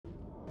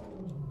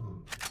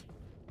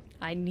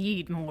I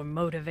need more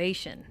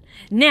motivation.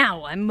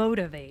 Now I'm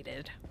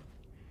motivated.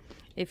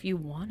 If you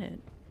want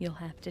it, you'll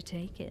have to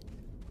take it.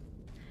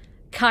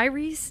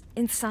 Kyrie's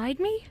inside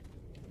me?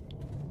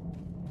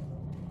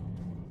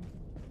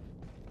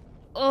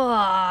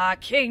 Ugh,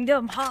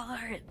 Kingdom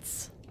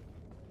Hearts!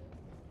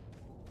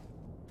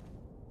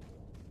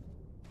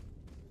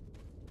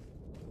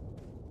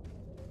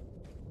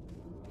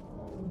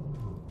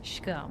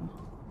 Scum.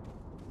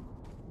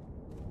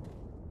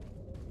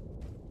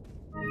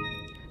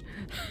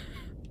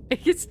 I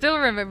can still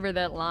remember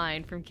that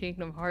line from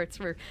Kingdom Hearts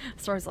where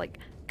Sora's like,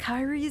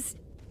 Kyrie's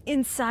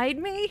inside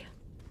me?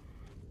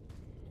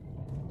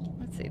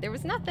 Let's see, there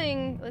was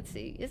nothing, let's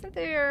see, isn't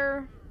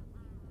there...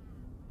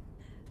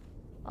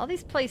 All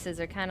these places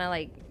are kind of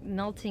like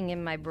melting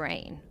in my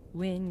brain.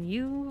 When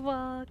you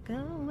walk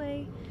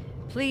away,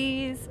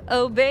 please,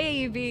 oh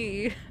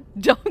baby,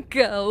 don't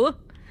go.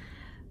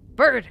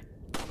 Bird!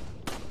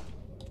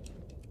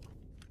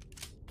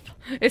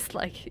 It's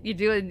like you're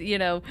doing, you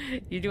know,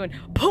 you're doing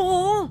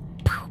pull.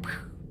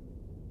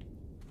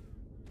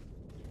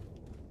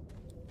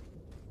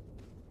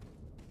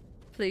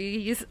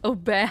 Please, oh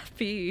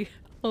Bappy,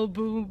 oh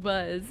Boom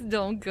Buzz,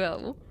 don't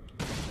go.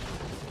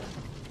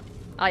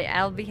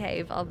 I'll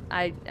behave.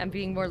 I'm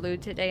being more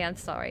lewd today. I'm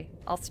sorry.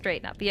 I'll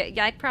straighten up.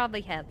 Yeah, I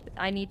probably have.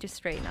 I need to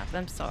straighten up.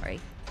 I'm sorry.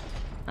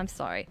 I'm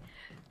sorry.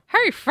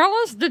 Hey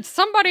fellas, did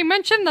somebody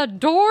mention the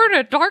door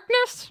to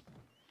darkness?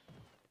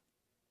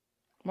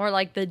 More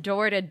like the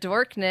door to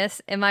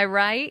dorkness. Am I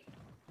right?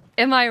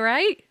 Am I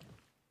right?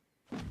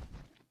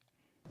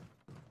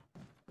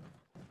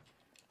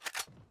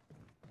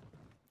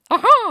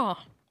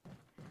 Aha!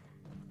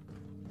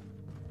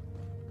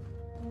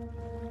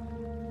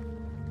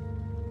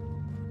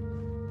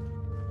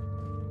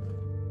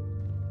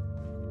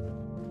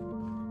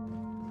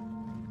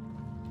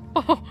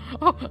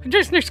 Oh,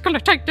 Disney's gonna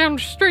take down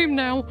the stream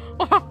now.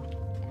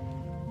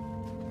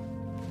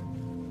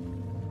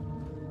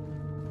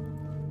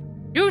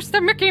 Use the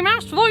Mickey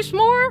Mouse voice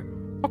more?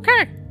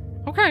 Okay.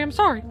 Okay, I'm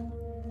sorry.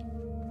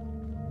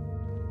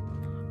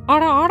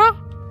 Ara ara?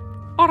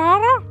 Ara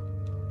ara?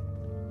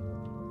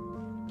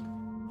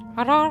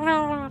 Ara ara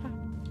ara?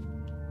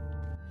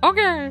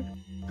 Okay.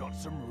 Got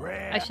some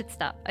rare. I should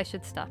stop. I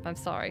should stop. I'm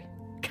sorry.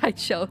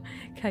 Kaicho.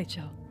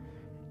 Kaicho.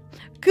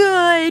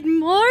 Good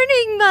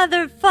morning,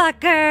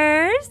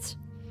 motherfuckers!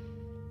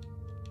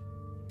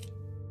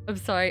 I'm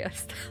sorry. I'll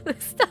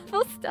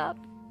stop.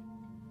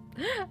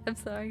 I'm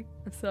sorry.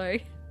 I'm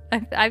sorry.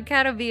 I'm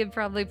kind of being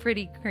probably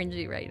pretty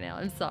cringy right now.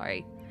 I'm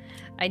sorry.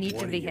 I need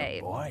to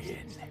behave.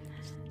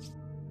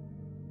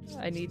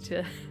 I need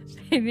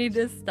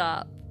to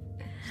stop.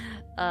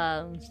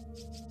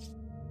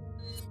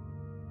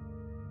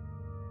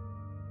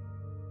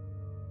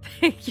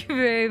 Thank you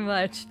very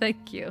much.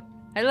 Thank you.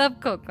 I love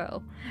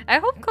Coco. I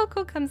hope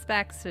Coco comes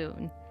back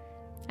soon.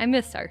 I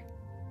miss her.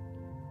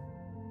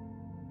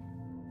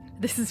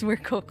 This is where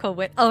Coco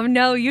went. Oh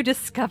no, you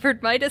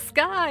discovered my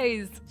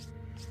disguise!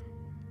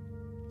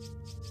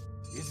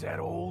 Is that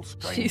all,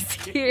 stranger? She's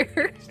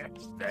here.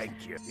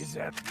 Thank you. Is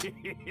that...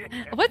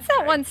 What's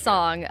that one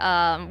song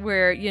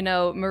where, you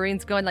know,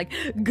 Marine's going like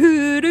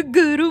Guru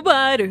guru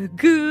wadu,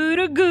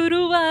 guru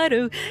guru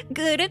wadu,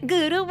 guru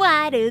guru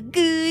wadu,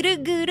 guru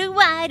guru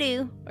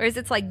wadu. Or is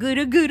it like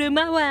guru guru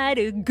ma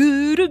wadu,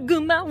 guru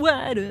guru ma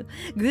wadu,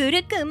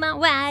 guru guru ma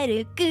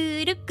wadu,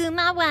 guru guru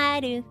ma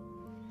wadu.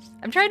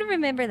 I'm trying to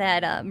remember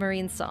that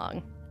Marine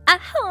song.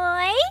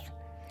 Ahoy!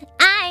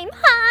 I'm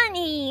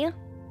Honey!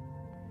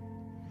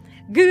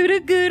 Guru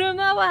guru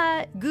ma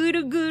wadu,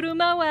 guru guru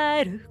ma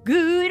wadu,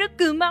 guru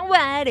guru ma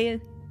wadu.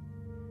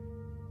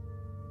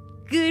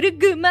 Guru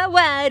guru ma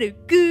wadu,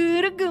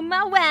 guru guru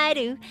ma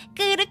wadu,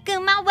 guru guru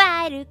ma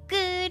wadu,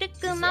 guru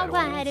guru ma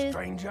wadu.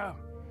 Stranger?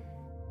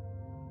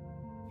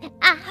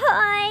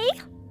 Ahoy!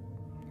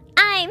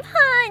 I'm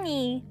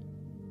Honey!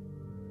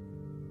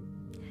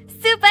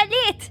 Super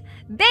lit!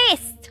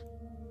 Best!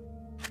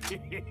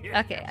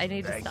 Okay, I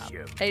need to stop.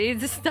 I need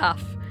to stop.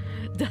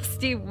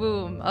 Dusty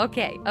womb.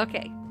 Okay,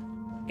 okay.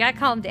 Gotta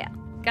calm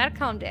down. Gotta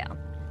calm down.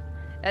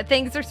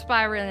 Things are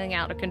spiraling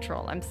out of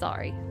control. I'm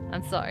sorry.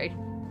 I'm sorry.